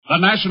The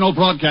National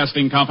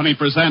Broadcasting Company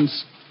presents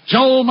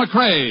Joel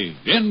McCrea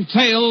in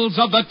Tales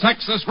of the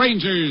Texas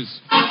Rangers.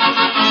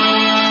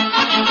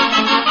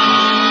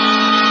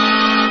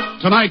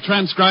 Tonight,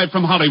 transcribed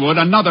from Hollywood,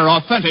 another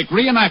authentic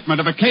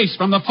reenactment of a case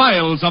from the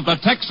files of the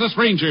Texas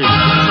Rangers.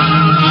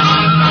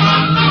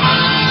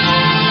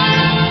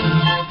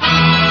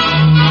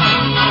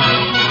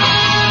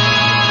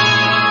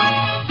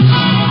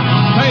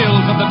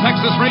 Tales of the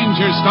Texas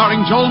Rangers,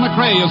 starring Joel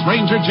McCrea as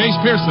Ranger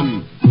Jace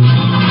Pearson.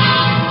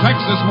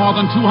 Texas, more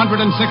than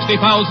 260,000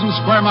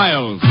 square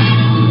miles,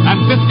 and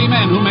 50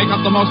 men who make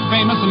up the most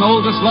famous and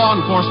oldest law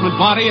enforcement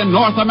body in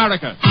North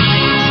America.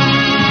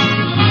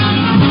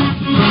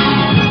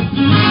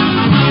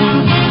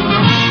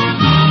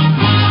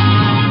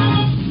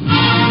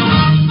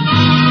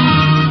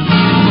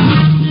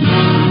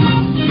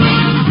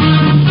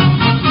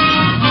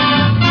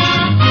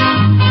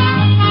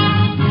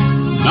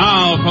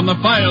 Now, from the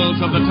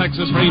files of the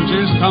Texas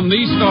Rangers come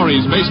these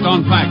stories based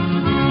on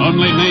fact.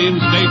 Only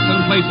names, dates,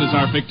 and places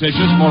are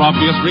fictitious for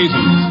obvious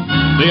reasons.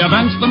 The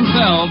events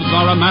themselves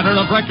are a matter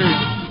of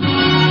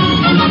record.